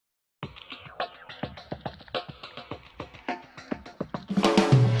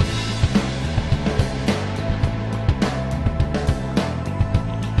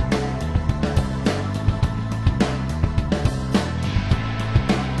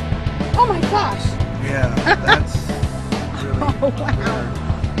Oh my gosh. Yeah, that's really Oh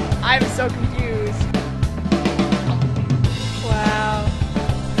wow. I'm so confused. Wow.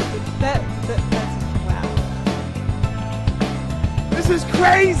 That's wow. This is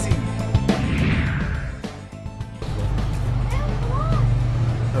crazy!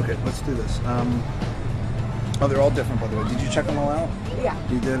 Okay, let's do this. Oh, they're all different, by the way. Did you check them all out? Yeah.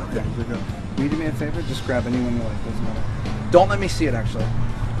 You did? Okay, you're good. Will you do me a favor? Just grab anyone you like, doesn't matter. Don't let me see it, actually.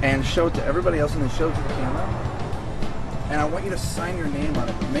 And show it to everybody else, and then show it to the camera. And I want you to sign your name on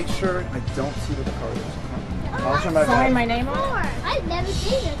it, but make sure I don't see what the card is. I'll turn my back. Sign my name on it? I've never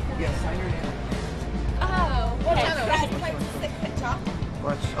seen this. Yeah, sign your name. Oh, okay.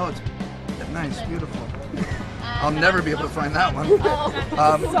 Watch. Oh, it's nice, beautiful. I'll never be able to find that one.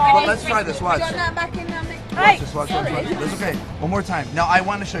 But let's try this. Watch. Watch this. Watch. That's okay. One more time. Now I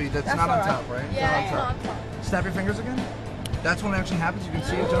want to show you. That's not on top, right? Yeah, it's not on top. Snap your fingers again. That's when it actually happens. You can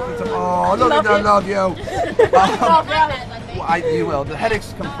see it jumping. Oh, look at that! Love you. You will. The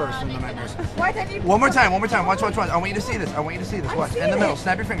headaches come first, and the nightmares. One more time. Watch. I want you to see this. Watch. In the middle.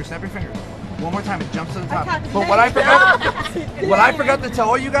 Snap your fingers. One more time. It jumps to the top. But what I forgot to tell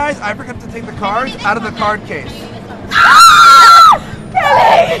all you guys, I forgot to take the cards out of the card case.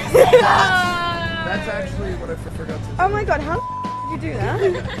 That's actually what I forgot to do. Oh my god, how did you do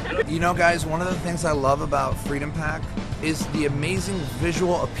that? You know, guys, one of the things I love about Freedom Pack is the amazing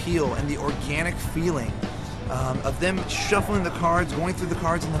visual appeal and the organic feeling of them shuffling the cards, going through the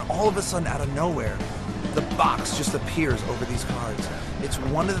cards, and then all of a sudden, out of nowhere, the box just appears over these cards. It's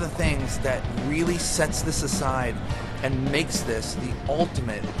one of the things that really sets this aside and makes this the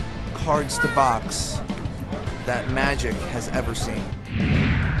ultimate cards to box that Magic has ever seen.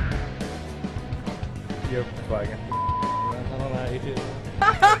 You're flagging.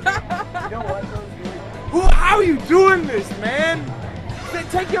 How are you doing this, man?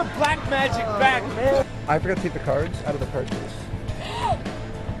 Take your black magic back, man. I forgot to take the cards out of the card case.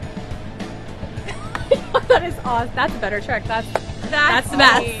 That is awesome. That's a better trick. That's the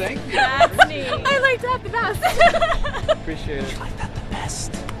best. Thank you. That's neat. I like that the best. Appreciate it. I like that the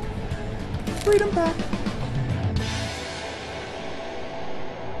best. Freedom Pack.